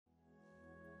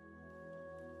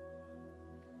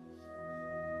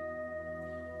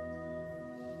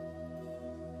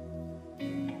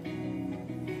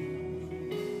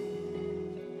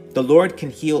The Lord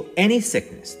can heal any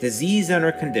sickness, disease,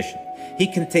 and/or condition. He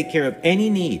can take care of any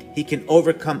need. He can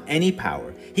overcome any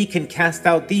power. He can cast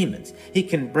out demons. He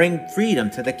can bring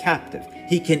freedom to the captive.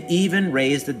 He can even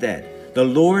raise the dead. The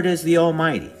Lord is the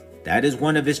Almighty. That is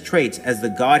one of his traits as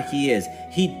the God he is.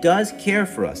 He does care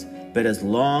for us, but as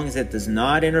long as it does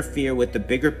not interfere with the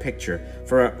bigger picture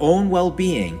for our own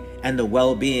well-being and the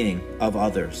well-being of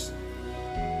others.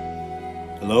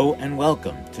 Hello and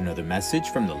welcome to another message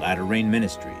from the Latter Rain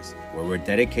Ministries, where we're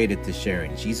dedicated to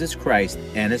sharing Jesus Christ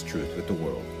and his truth with the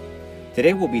world.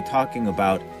 Today we'll be talking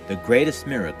about the greatest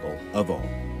miracle of all.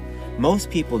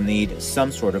 Most people need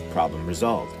some sort of problem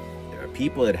resolved. There are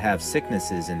people that have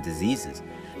sicknesses and diseases.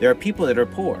 There are people that are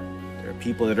poor. There are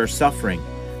people that are suffering.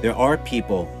 There are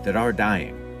people that are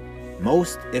dying.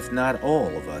 Most, if not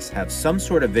all of us, have some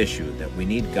sort of issue that we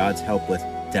need God's help with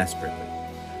desperately.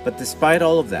 But despite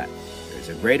all of that,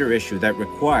 there's a greater issue that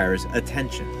requires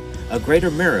attention, a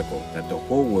greater miracle that the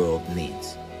whole world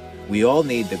needs. We all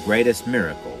need the greatest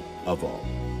miracle of all.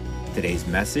 Today's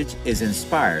message is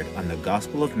inspired on the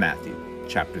Gospel of Matthew,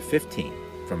 chapter 15,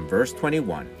 from verse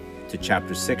 21 to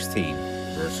chapter 16,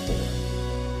 verse 4.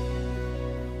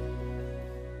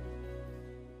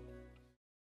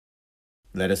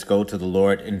 Let us go to the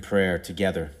Lord in prayer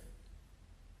together.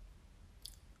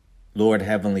 Lord,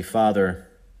 Heavenly Father,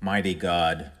 mighty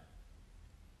God,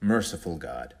 merciful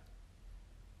God,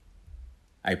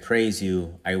 I praise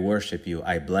you, I worship you,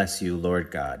 I bless you, Lord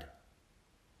God.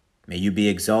 May you be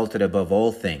exalted above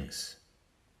all things,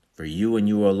 for you and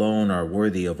you alone are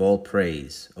worthy of all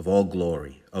praise, of all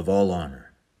glory, of all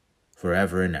honor,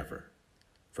 forever and ever.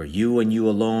 For you and you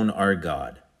alone are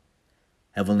God.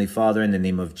 Heavenly Father, in the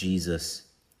name of Jesus,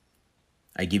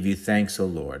 I give you thanks, O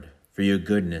Lord, for your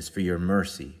goodness, for your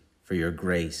mercy, for your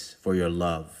grace, for your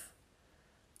love,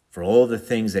 for all the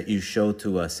things that you show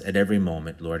to us at every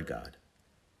moment, Lord God.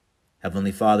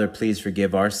 Heavenly Father, please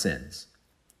forgive our sins.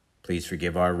 Please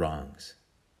forgive our wrongs.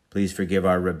 Please forgive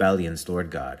our rebellions, Lord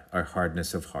God, our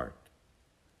hardness of heart.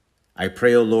 I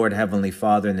pray, O Lord, Heavenly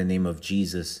Father, in the name of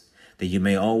Jesus, that you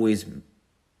may always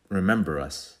remember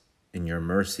us in your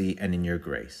mercy and in your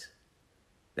grace,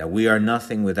 that we are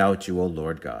nothing without you, O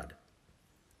Lord God.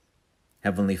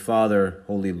 Heavenly Father,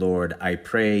 Holy Lord, I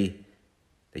pray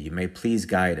that you may please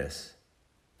guide us,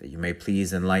 that you may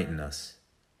please enlighten us,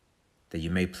 that you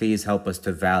may please help us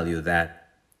to value that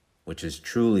which is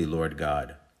truly, Lord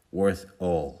God, worth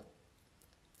all.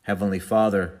 Heavenly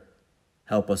Father,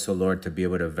 help us, O Lord, to be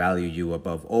able to value you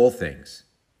above all things,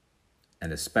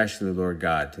 and especially, Lord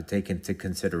God, to take into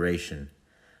consideration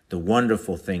the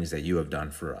wonderful things that you have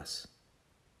done for us.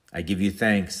 I give you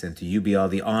thanks, and to you be all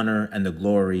the honor and the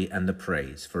glory and the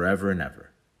praise forever and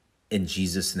ever. In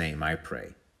Jesus' name I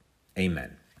pray.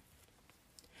 Amen.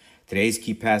 Today's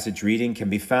key passage reading can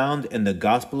be found in the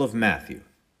Gospel of Matthew,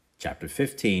 chapter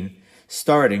 15,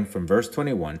 starting from verse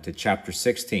 21 to chapter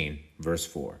 16, verse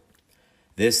 4.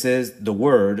 This is the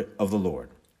word of the Lord.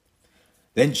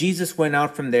 Then Jesus went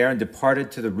out from there and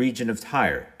departed to the region of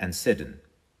Tyre and Sidon.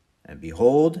 And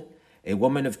behold, a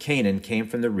woman of Canaan came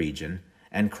from the region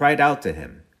and cried out to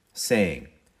him, saying,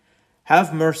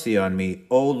 Have mercy on me,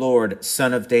 O Lord,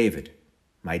 Son of David.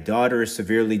 My daughter is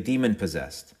severely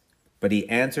demon-possessed. But he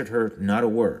answered her not a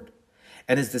word.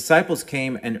 And his disciples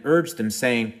came and urged him,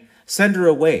 saying, Send her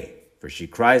away, for she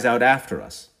cries out after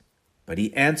us. But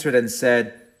he answered and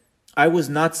said, I was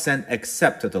not sent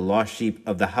except to the lost sheep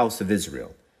of the house of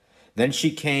Israel. Then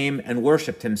she came and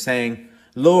worshipped him, saying,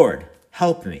 Lord,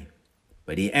 help me.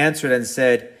 But he answered and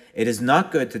said, It is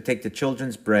not good to take the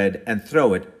children's bread and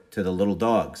throw it to the little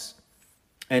dogs.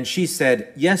 And she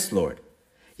said, Yes, Lord.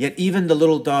 Yet even the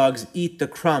little dogs eat the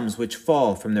crumbs which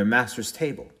fall from their master's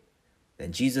table.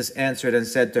 Then Jesus answered and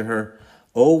said to her,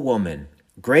 O woman,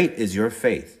 great is your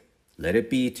faith. Let it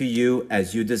be to you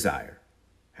as you desire.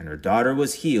 And her daughter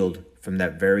was healed from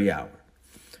that very hour.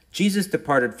 Jesus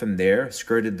departed from there,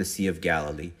 skirted the Sea of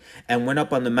Galilee, and went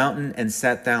up on the mountain and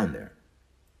sat down there.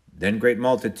 Then great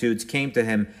multitudes came to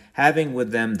him, having with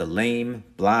them the lame,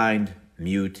 blind,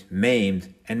 mute,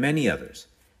 maimed, and many others.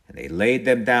 And they laid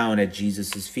them down at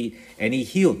Jesus' feet, and he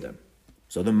healed them.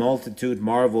 So the multitude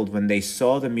marveled when they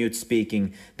saw the mute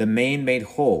speaking, the maimed made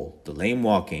whole, the lame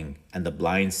walking, and the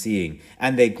blind seeing,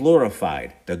 and they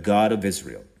glorified the God of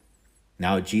Israel.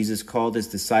 Now Jesus called his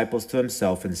disciples to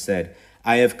himself and said,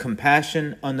 I have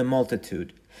compassion on the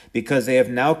multitude, because they have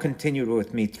now continued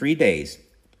with me 3 days,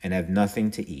 and have nothing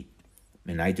to eat.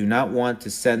 And I do not want to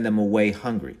send them away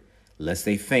hungry, lest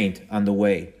they faint on the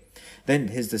way. Then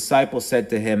his disciples said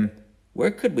to him,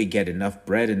 Where could we get enough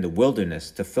bread in the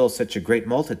wilderness to fill such a great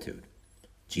multitude?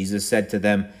 Jesus said to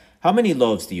them, How many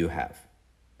loaves do you have?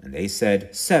 And they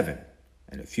said, 7,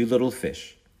 and a few little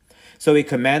fish. So he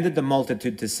commanded the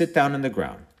multitude to sit down on the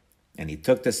ground. And he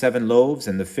took the 7 loaves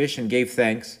and the fish and gave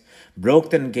thanks, broke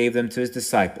them and gave them to his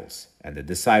disciples, and the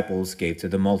disciples gave to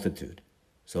the multitude.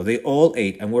 So they all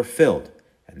ate and were filled,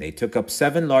 and they took up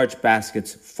 7 large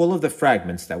baskets full of the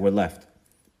fragments that were left.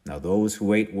 Now those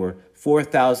who ate were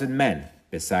 4,000 men,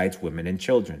 besides women and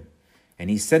children. And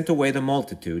he sent away the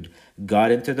multitude,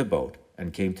 got into the boat,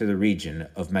 and came to the region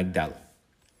of Magdala.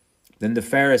 Then the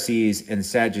Pharisees and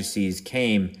Sadducees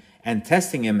came, and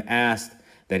testing him asked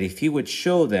that if he would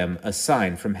show them a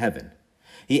sign from heaven.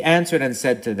 He answered and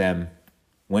said to them,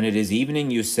 When it is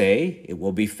evening, you say, it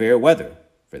will be fair weather,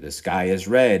 for the sky is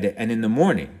red, and in the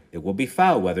morning it will be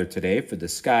foul weather today, for the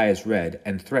sky is red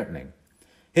and threatening.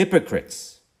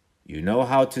 Hypocrites! You know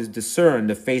how to discern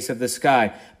the face of the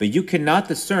sky, but you cannot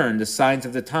discern the signs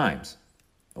of the times.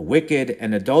 A wicked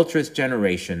and adulterous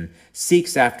generation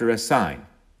seeks after a sign,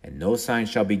 and no sign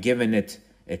shall be given it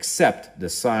except the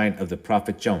sign of the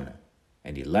prophet Jonah.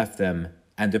 And he left them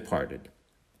and departed.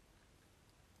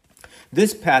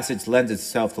 This passage lends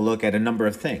itself to look at a number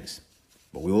of things,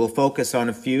 but we will focus on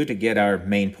a few to get our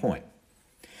main point.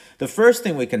 The first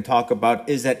thing we can talk about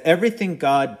is that everything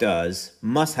God does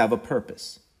must have a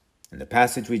purpose. In the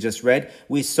passage we just read,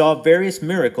 we saw various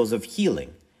miracles of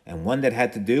healing, and one that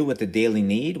had to do with the daily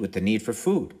need, with the need for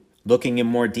food. Looking in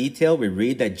more detail, we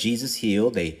read that Jesus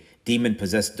healed a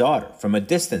demon-possessed daughter from a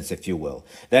distance, if you will,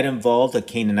 that involved a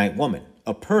Canaanite woman,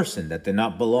 a person that did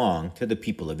not belong to the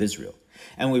people of Israel.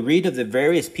 And we read of the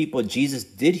various people Jesus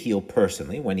did heal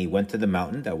personally when he went to the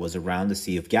mountain that was around the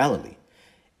Sea of Galilee.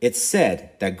 It's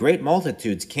said that great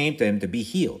multitudes came to him to be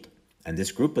healed, and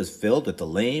this group was filled with the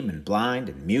lame and blind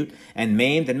and mute and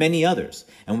maimed and many others,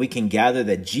 and we can gather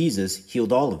that Jesus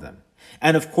healed all of them.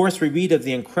 And of course, we read of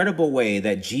the incredible way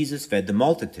that Jesus fed the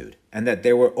multitude, and that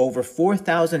there were over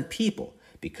 4,000 people,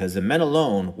 because the men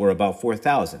alone were about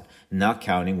 4,000, not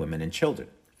counting women and children.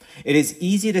 It is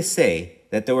easy to say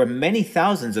that there were many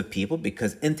thousands of people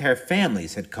because entire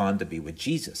families had gone to be with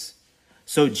Jesus.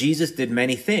 So Jesus did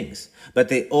many things, but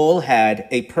they all had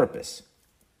a purpose.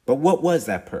 But what was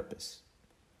that purpose?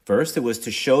 First, it was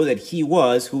to show that he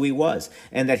was who he was,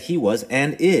 and that he was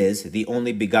and is the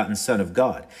only begotten Son of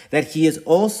God, that he is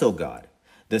also God,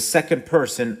 the second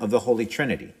person of the Holy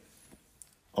Trinity.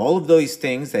 All of those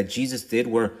things that Jesus did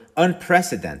were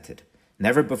unprecedented.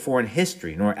 Never before in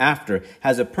history nor after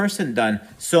has a person done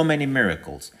so many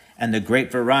miracles, and the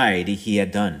great variety he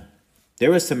had done.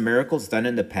 There were some miracles done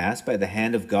in the past by the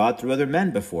hand of God through other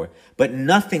men before, but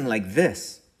nothing like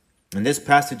this. In this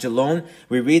passage alone,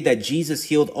 we read that Jesus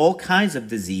healed all kinds of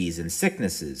disease and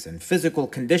sicknesses and physical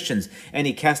conditions, and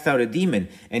he cast out a demon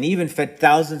and even fed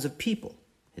thousands of people.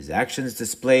 His actions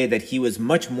display that he was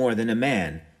much more than a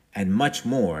man and much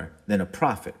more than a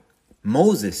prophet.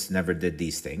 Moses never did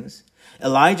these things.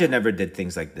 Elijah never did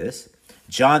things like this.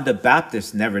 John the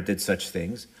Baptist never did such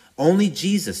things. Only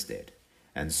Jesus did.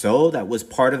 And so that was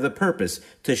part of the purpose,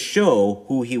 to show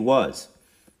who he was.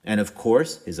 And of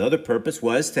course, his other purpose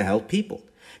was to help people.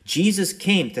 Jesus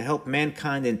came to help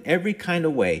mankind in every kind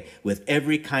of way, with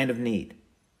every kind of need.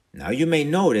 Now you may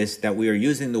notice that we are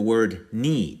using the word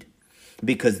need,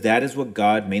 because that is what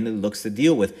God mainly looks to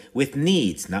deal with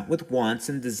needs, not with wants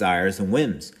and desires and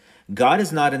whims. God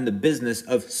is not in the business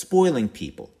of spoiling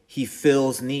people. He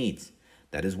fills needs.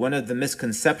 That is one of the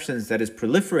misconceptions that is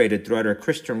proliferated throughout our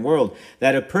Christian world,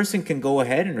 that a person can go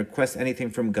ahead and request anything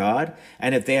from God,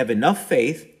 and if they have enough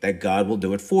faith, that God will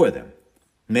do it for them.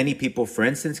 Many people, for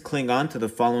instance, cling on to the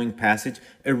following passage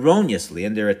erroneously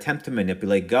in their attempt to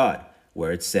manipulate God,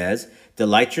 where it says,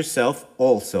 "Delight yourself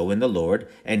also in the Lord,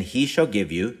 and he shall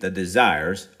give you the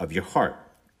desires of your heart."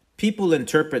 People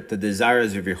interpret the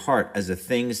desires of your heart as the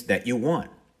things that you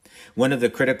want. One of the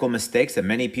critical mistakes that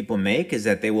many people make is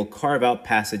that they will carve out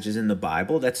passages in the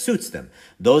Bible that suits them,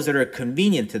 those that are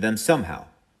convenient to them somehow,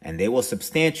 and they will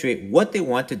substantiate what they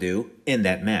want to do in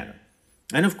that manner.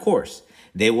 And of course,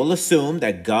 they will assume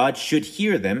that God should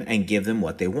hear them and give them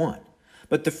what they want.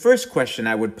 But the first question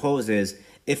I would pose is,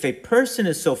 if a person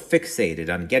is so fixated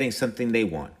on getting something they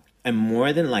want, and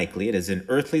more than likely it is an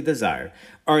earthly desire,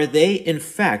 are they in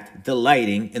fact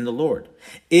delighting in the Lord?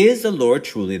 Is the Lord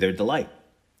truly their delight?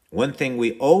 One thing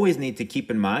we always need to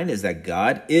keep in mind is that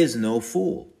God is no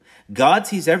fool. God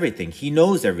sees everything. He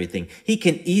knows everything. He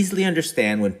can easily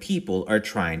understand when people are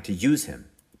trying to use him.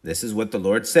 This is what the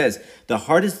Lord says. The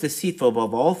heart is deceitful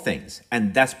above all things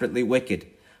and desperately wicked.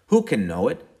 Who can know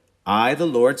it? I, the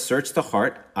Lord, search the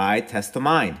heart. I test the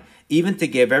mind, even to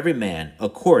give every man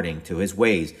according to his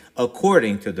ways,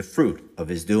 according to the fruit of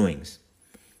his doings.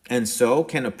 And so,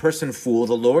 can a person fool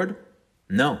the Lord?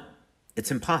 No.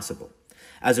 It's impossible.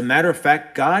 As a matter of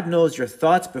fact, God knows your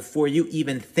thoughts before you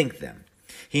even think them.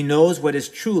 He knows what is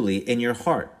truly in your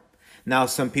heart. Now,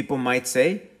 some people might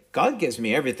say, God gives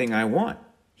me everything I want.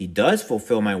 He does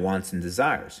fulfill my wants and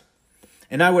desires.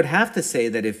 And I would have to say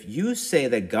that if you say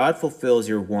that God fulfills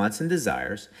your wants and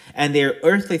desires, and they are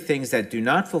earthly things that do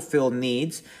not fulfill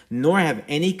needs, nor have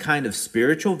any kind of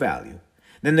spiritual value,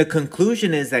 then the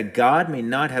conclusion is that God may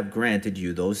not have granted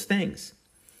you those things.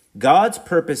 God's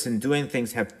purpose in doing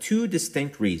things have two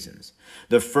distinct reasons.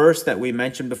 The first that we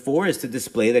mentioned before is to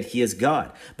display that he is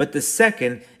God. But the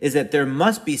second is that there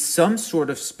must be some sort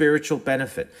of spiritual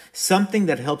benefit, something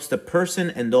that helps the person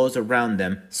and those around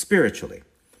them spiritually.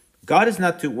 God is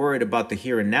not too worried about the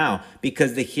here and now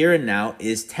because the here and now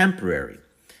is temporary.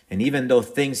 And even though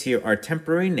things here are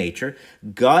temporary in nature,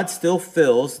 God still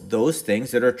fills those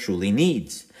things that are truly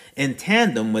needs, in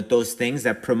tandem with those things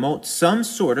that promote some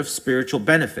sort of spiritual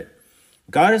benefit.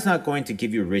 God is not going to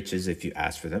give you riches if you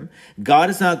ask for them. God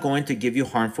is not going to give you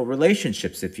harmful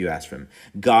relationships if you ask for them.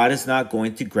 God is not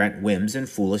going to grant whims and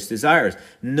foolish desires,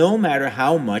 no matter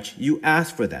how much you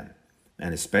ask for them.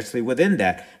 And especially within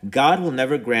that, God will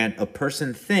never grant a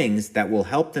person things that will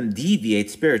help them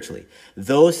deviate spiritually,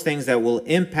 those things that will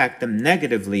impact them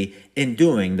negatively in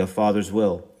doing the Father's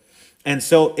will. And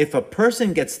so if a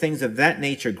person gets things of that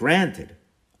nature granted,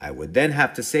 I would then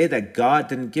have to say that God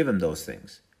didn't give him those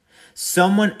things.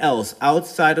 Someone else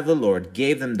outside of the Lord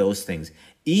gave them those things,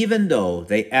 even though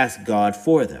they asked God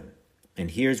for them. And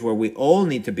here's where we all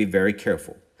need to be very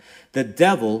careful. The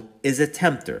devil is a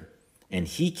tempter, and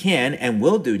he can and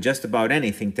will do just about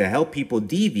anything to help people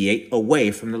deviate away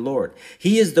from the Lord.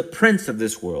 He is the prince of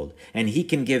this world, and he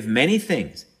can give many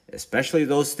things, especially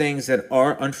those things that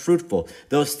are unfruitful,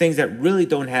 those things that really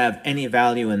don't have any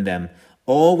value in them,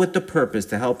 all with the purpose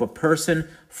to help a person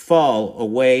fall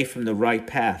away from the right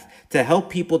path, to help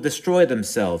people destroy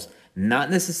themselves, not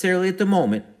necessarily at the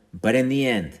moment, but in the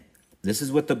end. This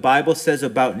is what the Bible says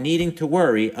about needing to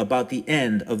worry about the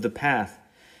end of the path.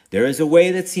 There is a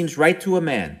way that seems right to a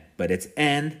man, but its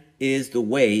end is the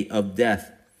way of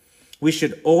death. We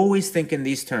should always think in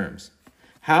these terms.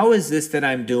 How is this that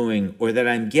I'm doing or that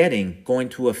I'm getting going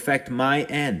to affect my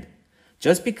end?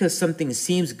 Just because something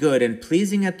seems good and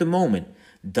pleasing at the moment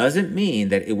doesn't mean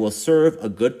that it will serve a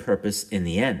good purpose in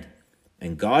the end.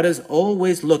 And God is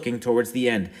always looking towards the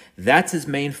end. That's his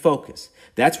main focus.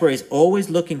 That's where he's always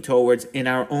looking towards in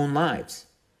our own lives.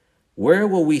 Where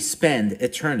will we spend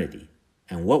eternity?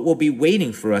 And what will be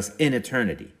waiting for us in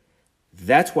eternity?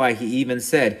 That's why he even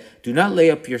said, do not lay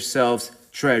up yourselves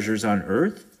treasures on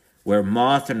earth, where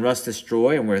moth and rust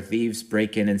destroy and where thieves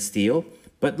break in and steal,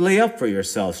 but lay up for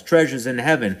yourselves treasures in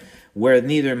heaven, where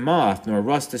neither moth nor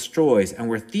rust destroys and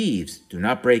where thieves do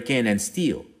not break in and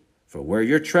steal. For where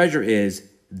your treasure is,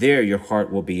 there your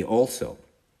heart will be also.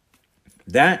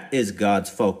 That is God's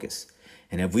focus.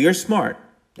 And if we are smart,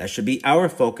 that should be our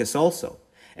focus also.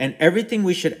 And everything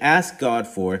we should ask God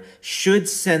for should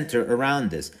center around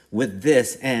this, with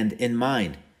this end in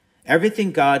mind.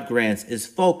 Everything God grants is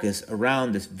focused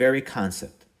around this very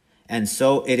concept. And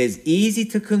so it is easy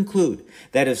to conclude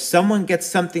that if someone gets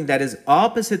something that is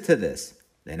opposite to this,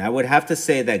 then I would have to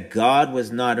say that God was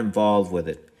not involved with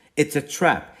it. It's a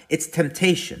trap. It's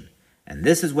temptation. And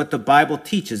this is what the Bible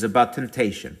teaches about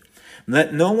temptation.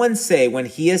 Let no one say when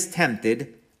he is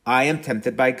tempted, I am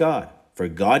tempted by God. For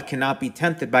God cannot be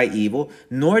tempted by evil,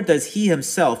 nor does he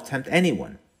himself tempt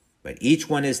anyone. But each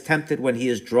one is tempted when he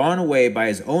is drawn away by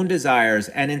his own desires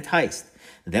and enticed.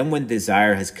 Then when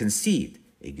desire has conceived,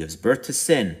 it gives birth to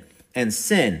sin. And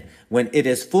sin, when it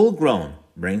is full grown,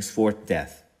 brings forth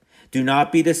death. Do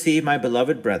not be deceived, my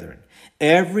beloved brethren.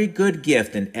 Every good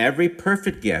gift and every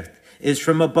perfect gift is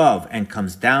from above and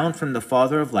comes down from the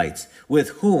Father of lights, with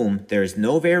whom there is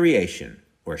no variation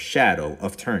or shadow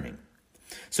of turning.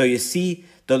 So you see,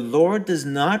 the Lord does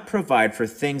not provide for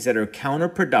things that are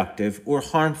counterproductive or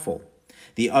harmful.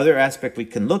 The other aspect we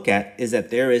can look at is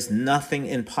that there is nothing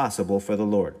impossible for the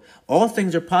Lord. All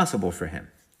things are possible for him.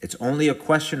 It's only a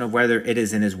question of whether it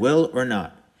is in his will or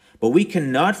not. But we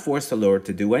cannot force the Lord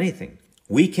to do anything.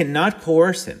 We cannot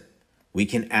coerce him. We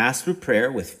can ask through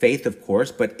prayer with faith, of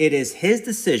course, but it is his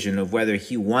decision of whether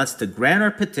he wants to grant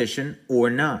our petition or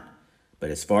not.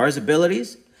 But as far as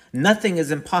abilities, nothing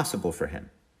is impossible for him.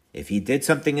 If he did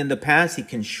something in the past, he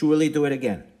can surely do it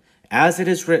again. As it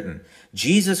is written,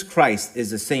 Jesus Christ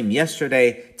is the same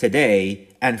yesterday, today,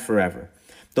 and forever.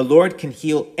 The Lord can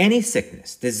heal any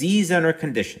sickness, disease, and or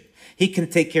condition. He can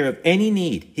take care of any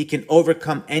need. He can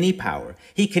overcome any power.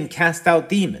 He can cast out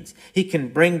demons. He can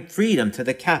bring freedom to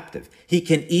the captive. He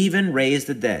can even raise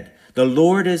the dead. The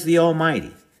Lord is the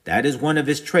Almighty. That is one of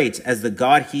his traits as the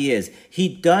God he is. He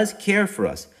does care for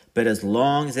us, but as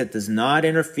long as it does not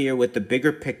interfere with the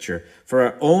bigger picture for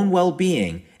our own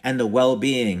well-being and the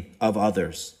well-being of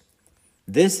others.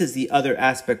 This is the other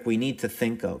aspect we need to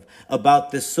think of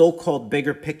about this so-called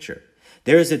bigger picture.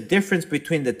 There is a difference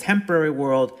between the temporary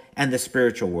world and the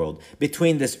spiritual world,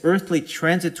 between this earthly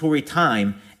transitory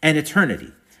time and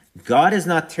eternity. God is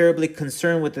not terribly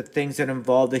concerned with the things that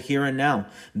involve the here and now.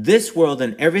 This world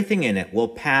and everything in it will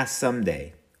pass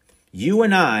someday. You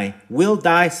and I will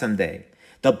die someday.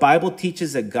 The Bible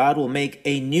teaches that God will make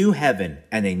a new heaven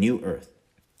and a new earth.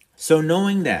 So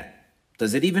knowing that,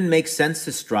 does it even make sense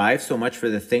to strive so much for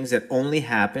the things that only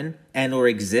happen and or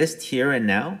exist here and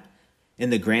now? In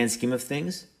the grand scheme of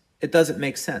things, it doesn't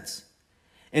make sense.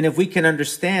 And if we can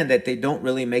understand that they don't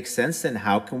really make sense, then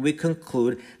how can we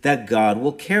conclude that God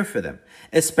will care for them,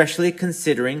 especially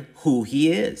considering who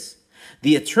he is?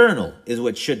 The eternal is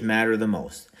what should matter the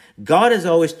most. God is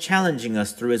always challenging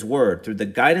us through his word, through the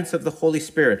guidance of the Holy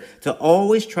Spirit, to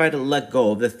always try to let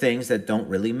go of the things that don't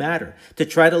really matter, to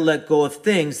try to let go of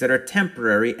things that are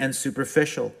temporary and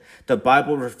superficial. The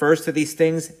Bible refers to these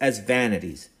things as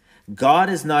vanities. God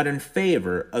is not in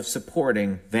favor of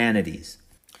supporting vanities.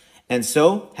 And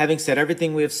so, having said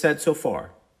everything we have said so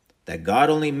far, that God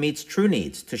only meets true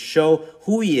needs to show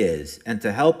who he is and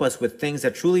to help us with things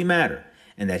that truly matter,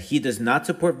 and that he does not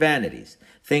support vanities,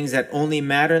 things that only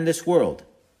matter in this world,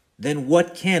 then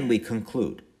what can we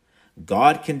conclude?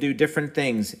 God can do different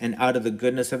things and out of the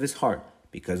goodness of his heart,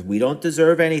 because we don't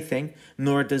deserve anything,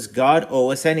 nor does God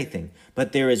owe us anything.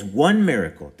 But there is one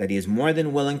miracle that he is more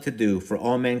than willing to do for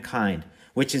all mankind,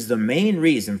 which is the main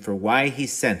reason for why he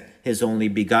sent his only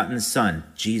begotten Son,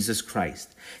 Jesus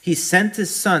Christ. He sent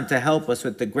his Son to help us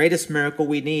with the greatest miracle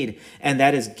we need, and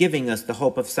that is giving us the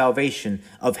hope of salvation,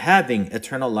 of having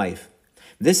eternal life.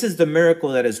 This is the miracle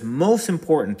that is most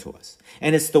important to us,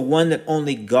 and it's the one that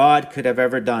only God could have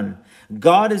ever done.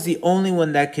 God is the only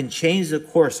one that can change the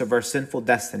course of our sinful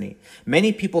destiny.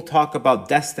 Many people talk about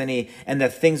destiny and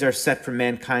that things are set for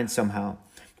mankind somehow.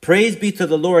 Praise be to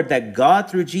the Lord that God,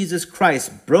 through Jesus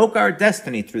Christ, broke our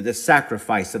destiny through the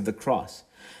sacrifice of the cross.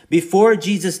 Before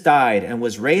Jesus died and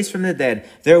was raised from the dead,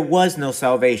 there was no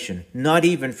salvation, not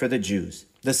even for the Jews.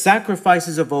 The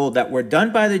sacrifices of old that were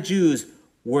done by the Jews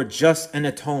were just an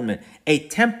atonement, a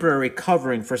temporary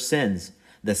covering for sins.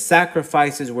 The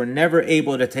sacrifices were never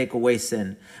able to take away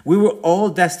sin. We were all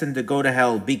destined to go to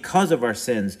hell because of our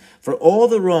sins, for all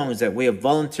the wrongs that we have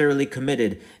voluntarily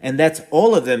committed. And that's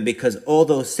all of them, because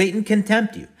although Satan can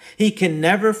tempt you, he can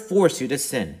never force you to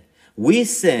sin. We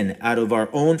sin out of our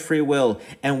own free will,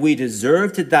 and we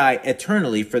deserve to die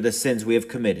eternally for the sins we have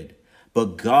committed.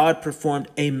 But God performed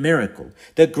a miracle,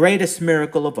 the greatest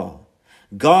miracle of all.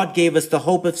 God gave us the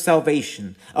hope of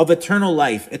salvation, of eternal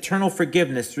life, eternal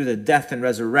forgiveness through the death and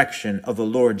resurrection of the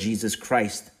Lord Jesus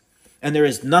Christ. And there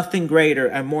is nothing greater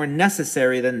and more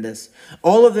necessary than this.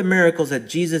 All of the miracles that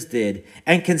Jesus did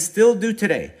and can still do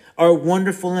today are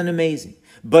wonderful and amazing.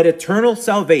 But eternal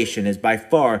salvation is by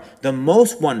far the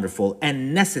most wonderful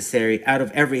and necessary out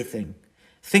of everything.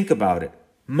 Think about it.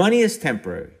 Money is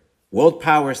temporary. World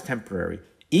power is temporary.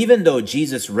 Even though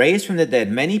Jesus raised from the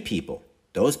dead many people,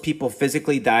 those people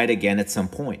physically died again at some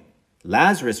point.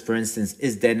 Lazarus, for instance,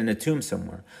 is dead in a tomb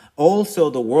somewhere. Also,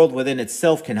 the world within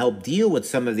itself can help deal with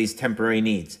some of these temporary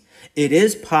needs. It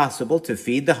is possible to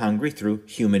feed the hungry through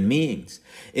human beings.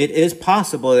 It is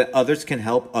possible that others can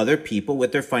help other people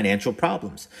with their financial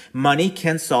problems. Money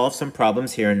can solve some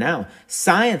problems here and now.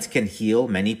 Science can heal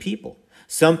many people.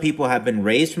 Some people have been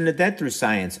raised from the dead through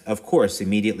science, of course,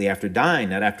 immediately after dying,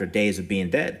 not after days of being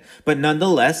dead. But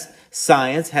nonetheless,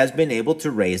 science has been able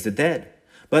to raise the dead.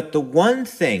 But the one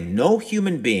thing no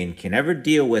human being can ever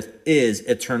deal with is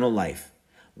eternal life.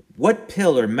 What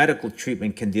pill or medical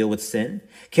treatment can deal with sin?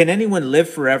 Can anyone live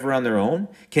forever on their own?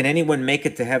 Can anyone make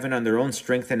it to heaven on their own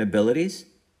strength and abilities?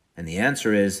 And the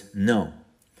answer is no.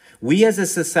 We as a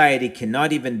society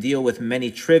cannot even deal with many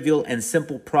trivial and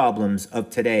simple problems of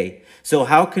today. So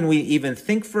how can we even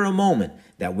think for a moment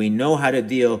that we know how to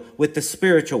deal with the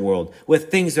spiritual world, with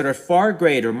things that are far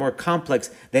greater, more complex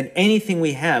than anything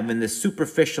we have in this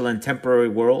superficial and temporary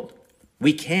world?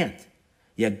 We can't.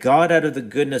 Yet God, out of the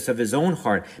goodness of his own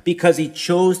heart, because he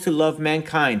chose to love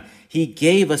mankind, he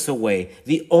gave us a way,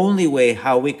 the only way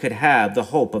how we could have the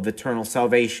hope of eternal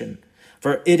salvation.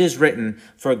 For it is written,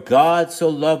 "For God so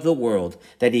loved the world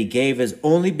that he gave his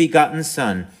only begotten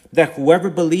Son, that whoever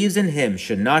believes in him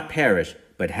should not perish,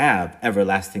 but have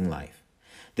everlasting life."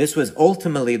 This was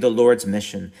ultimately the Lord's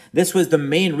mission. This was the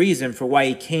main reason for why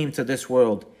he came to this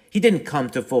world. He didn't come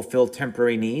to fulfill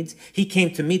temporary needs. He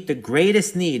came to meet the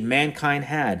greatest need mankind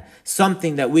had,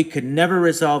 something that we could never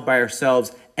resolve by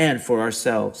ourselves and for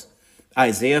ourselves.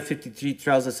 Isaiah 53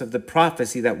 tells us of the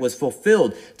prophecy that was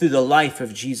fulfilled through the life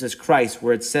of Jesus Christ,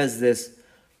 where it says this,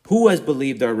 "Who has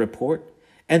believed our report?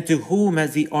 And to whom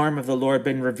has the arm of the Lord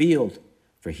been revealed?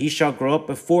 For he shall grow up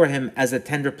before him as a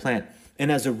tender plant,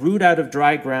 and as a root out of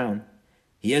dry ground.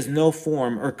 He has no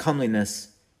form or comeliness.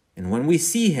 And when we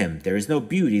see him, there is no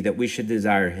beauty that we should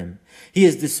desire him. He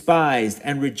is despised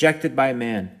and rejected by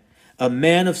man, a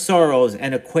man of sorrows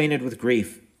and acquainted with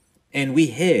grief. And we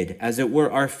hid, as it were,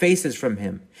 our faces from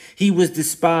him. He was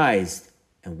despised,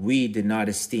 and we did not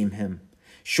esteem him.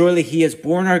 Surely he has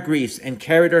borne our griefs and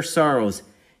carried our sorrows,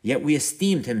 yet we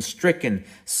esteemed him stricken,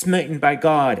 smitten by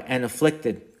God, and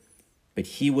afflicted. But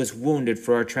he was wounded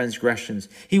for our transgressions.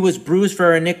 He was bruised for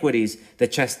our iniquities. The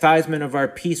chastisement of our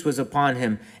peace was upon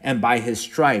him, and by his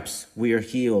stripes we are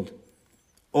healed.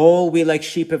 All we like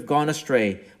sheep have gone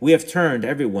astray. We have turned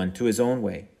everyone to his own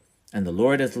way. And the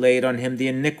Lord has laid on him the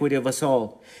iniquity of us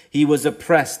all. He was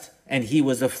oppressed, and he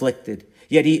was afflicted,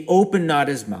 yet he opened not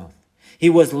his mouth. He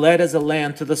was led as a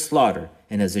lamb to the slaughter,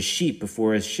 and as a sheep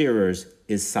before his shearers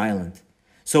is silent.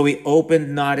 So he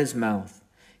opened not his mouth.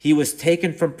 He was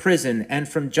taken from prison and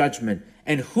from judgment,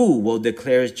 and who will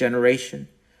declare his generation?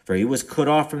 For he was cut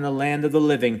off from the land of the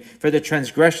living. For the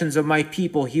transgressions of my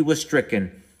people he was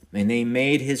stricken, and they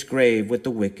made his grave with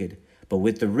the wicked, but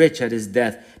with the rich at his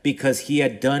death, because he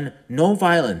had done no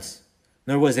violence,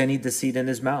 nor was any deceit in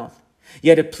his mouth.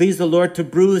 Yet it pleased the Lord to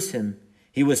bruise him.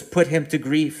 He was put him to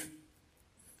grief.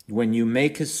 When you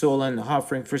make his soul an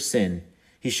offering for sin,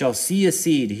 he shall see a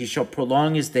seed, he shall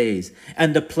prolong his days,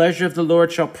 and the pleasure of the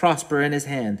Lord shall prosper in his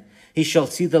hand. He shall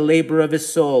see the labor of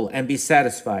his soul and be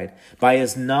satisfied. By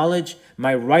his knowledge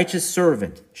my righteous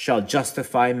servant shall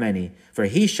justify many, for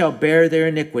he shall bear their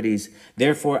iniquities.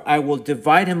 Therefore I will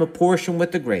divide him a portion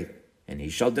with the great, and he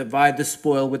shall divide the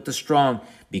spoil with the strong,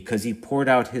 because he poured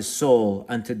out his soul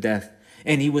unto death.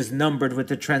 And he was numbered with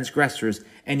the transgressors,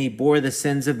 and he bore the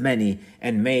sins of many,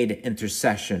 and made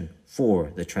intercession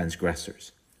for the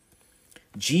transgressors.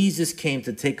 Jesus came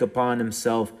to take upon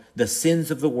himself the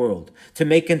sins of the world, to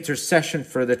make intercession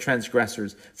for the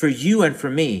transgressors, for you and for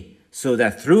me, so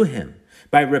that through him,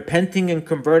 by repenting and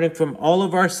converting from all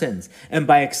of our sins, and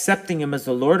by accepting him as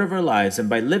the Lord of our lives, and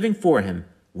by living for him,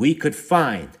 we could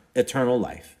find eternal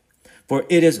life. For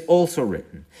it is also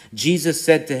written, Jesus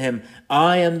said to him,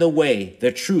 I am the way,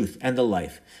 the truth, and the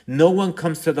life. No one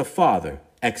comes to the Father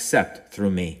except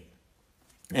through me.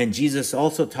 And Jesus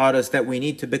also taught us that we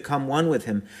need to become one with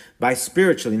him by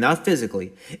spiritually, not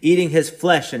physically, eating his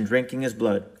flesh and drinking his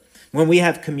blood. When we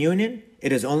have communion,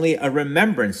 it is only a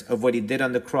remembrance of what he did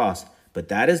on the cross, but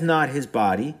that is not his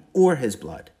body or his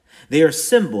blood. They are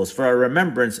symbols for our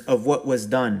remembrance of what was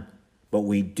done. But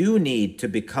we do need to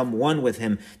become one with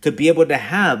him to be able to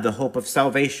have the hope of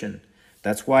salvation.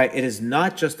 That's why it is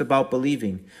not just about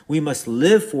believing. We must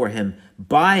live for him,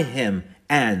 by him,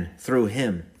 and through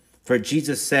him. For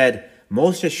Jesus said,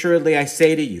 most assuredly I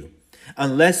say to you,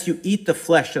 unless you eat the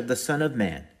flesh of the Son of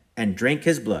Man and drink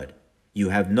his blood, you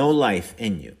have no life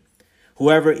in you.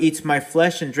 Whoever eats my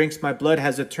flesh and drinks my blood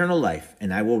has eternal life,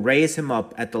 and I will raise him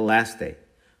up at the last day.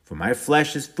 For my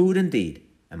flesh is food indeed,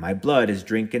 and my blood is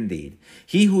drink indeed.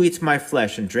 He who eats my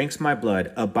flesh and drinks my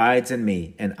blood abides in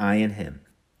me, and I in him.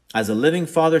 As a living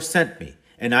Father sent me,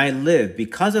 and I live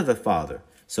because of the Father,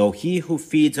 so he who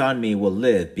feeds on me will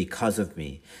live because of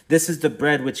me. This is the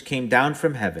bread which came down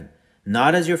from heaven,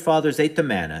 not as your fathers ate the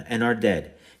manna and are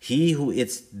dead. He who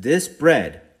eats this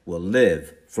bread will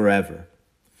live forever.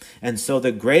 And so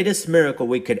the greatest miracle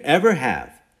we could ever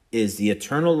have is the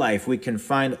eternal life we can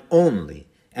find only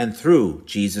and through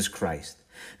Jesus Christ.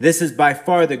 This is by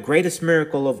far the greatest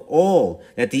miracle of all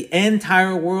that the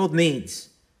entire world needs,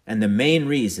 and the main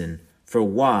reason for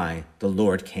why the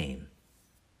Lord came.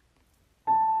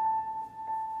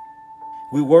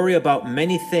 We worry about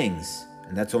many things,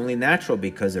 and that's only natural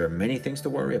because there are many things to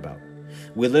worry about.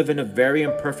 We live in a very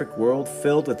imperfect world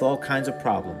filled with all kinds of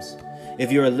problems.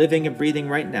 If you are living and breathing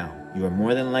right now, you are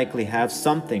more than likely have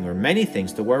something or many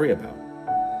things to worry about.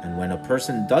 And when a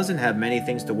person doesn't have many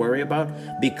things to worry about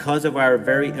because of our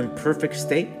very imperfect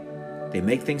state, they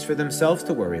make things for themselves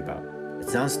to worry about. It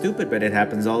sounds stupid, but it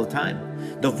happens all the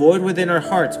time. The void within our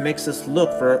hearts makes us look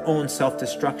for our own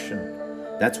self-destruction.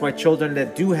 That's why children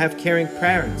that do have caring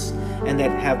parents and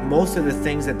that have most of the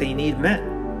things that they need met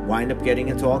wind up getting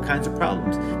into all kinds of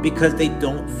problems because they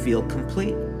don't feel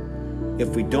complete.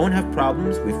 If we don't have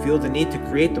problems, we feel the need to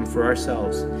create them for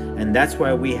ourselves. And that's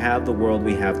why we have the world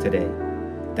we have today.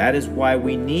 That is why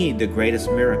we need the greatest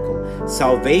miracle.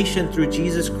 Salvation through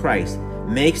Jesus Christ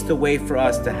makes the way for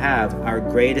us to have our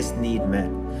greatest need met.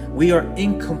 We are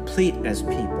incomplete as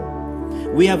people.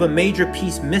 We have a major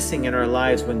piece missing in our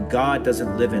lives when God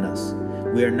doesn't live in us.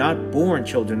 We are not born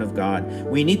children of God.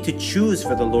 We need to choose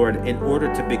for the Lord in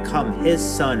order to become His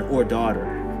son or daughter.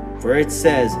 For it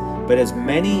says, "But as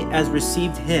many as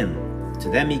received Him, to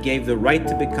them He gave the right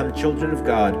to become children of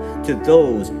God, to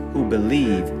those who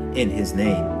believe in His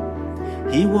name."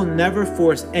 He will never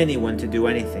force anyone to do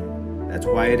anything. That's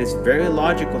why it is very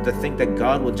logical to think that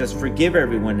God will just forgive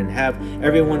everyone and have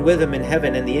everyone with Him in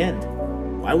heaven in the end.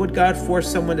 Why would God force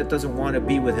someone that doesn't want to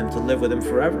be with Him to live with Him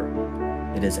forever?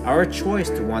 It is our choice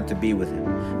to want to be with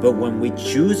Him. But when we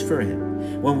choose for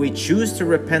Him, when we choose to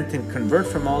repent and convert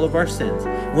from all of our sins,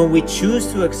 when we choose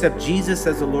to accept Jesus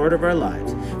as the Lord of our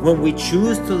lives, when we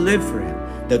choose to live for Him,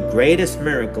 the greatest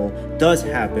miracle does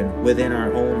happen within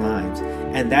our own lives.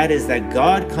 And that is that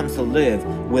God comes to live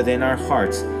within our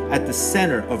hearts, at the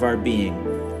center of our being.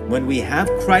 When we have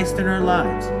Christ in our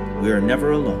lives, we are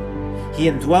never alone. He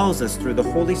indwells us through the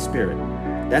Holy Spirit.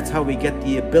 That's how we get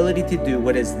the ability to do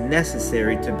what is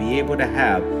necessary to be able to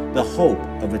have the hope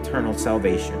of eternal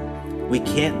salvation. We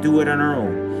can't do it on our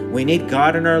own. We need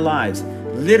God in our lives,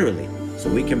 literally, so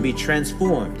we can be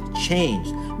transformed,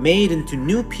 changed, made into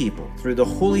new people through the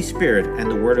Holy Spirit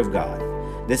and the Word of God.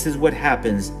 This is what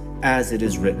happens as it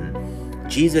is written.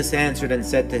 Jesus answered and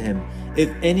said to him, "If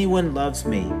anyone loves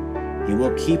me, he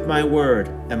will keep my word,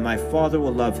 and my Father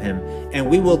will love him, and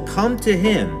we will come to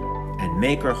him and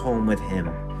make our home with him.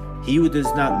 He who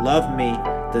does not love me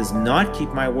does not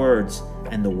keep my words,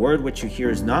 and the word which you hear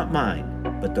is not mine,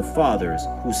 but the Father's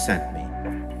who sent me."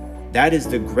 That is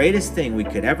the greatest thing we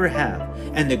could ever have,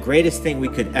 and the greatest thing we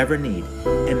could ever need.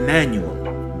 Emmanuel,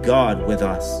 God with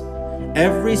us.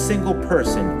 Every single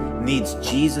person needs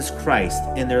Jesus Christ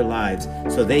in their lives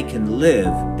so they can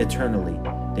live eternally.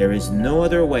 There is no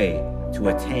other way to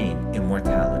attain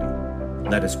immortality.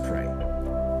 Let us pray.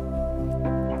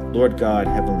 Lord God,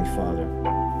 Heavenly Father,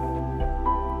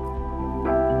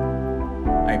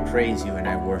 I praise you and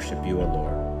I worship you, O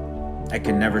Lord. I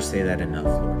can never say that enough,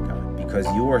 Lord God, because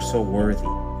you are so worthy,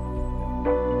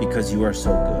 because you are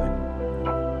so good.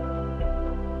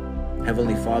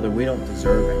 Heavenly Father, we don't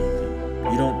deserve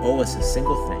anything. You don't owe us a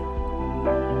single thing.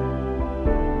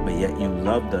 But yet you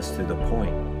loved us to the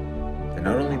point that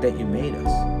not only that you made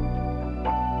us,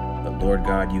 but Lord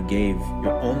God, you gave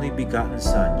your only begotten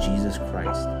Son, Jesus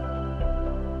Christ,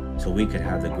 so we could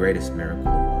have the greatest miracle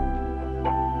of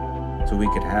all. So we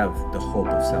could have the hope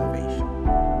of salvation.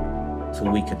 So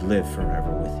we could live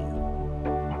forever with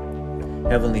you.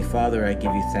 Heavenly Father, I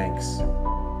give you thanks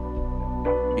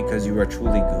because you are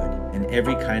truly good in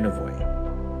every kind of way.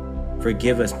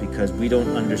 Forgive us because we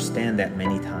don't understand that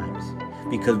many times,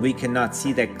 because we cannot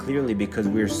see that clearly, because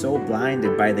we are so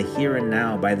blinded by the here and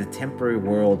now, by the temporary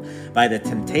world, by the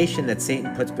temptation that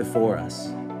Satan puts before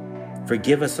us.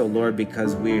 Forgive us, O Lord,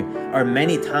 because we are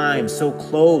many times so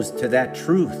close to that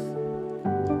truth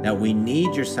that we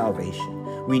need your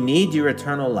salvation. We need your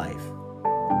eternal life.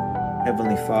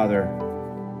 Heavenly Father,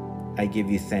 I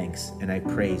give you thanks and I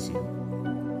praise you.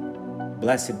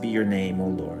 Blessed be your name, O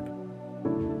Lord.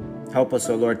 Help us,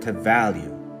 O Lord, to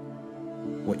value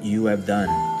what you have done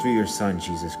through your Son,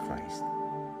 Jesus Christ.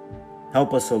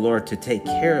 Help us, O Lord, to take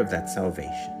care of that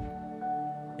salvation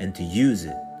and to use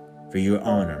it for your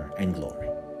honor and glory.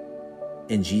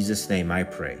 In Jesus' name I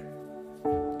pray.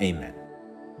 Amen.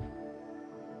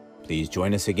 Please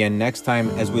join us again next time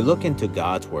as we look into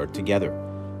God's Word together.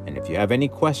 And if you have any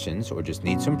questions or just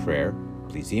need some prayer,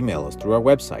 please email us through our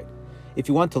website. If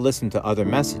you want to listen to other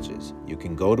messages, you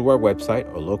can go to our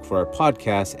website or look for our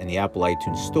podcast in the Apple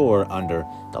iTunes Store under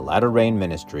The Latter Rain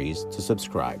Ministries to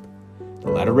subscribe.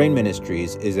 The Latter Rain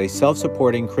Ministries is a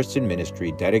self-supporting Christian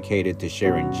ministry dedicated to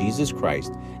sharing Jesus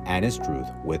Christ and His truth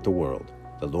with the world.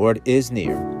 The Lord is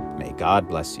near. May God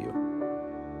bless you.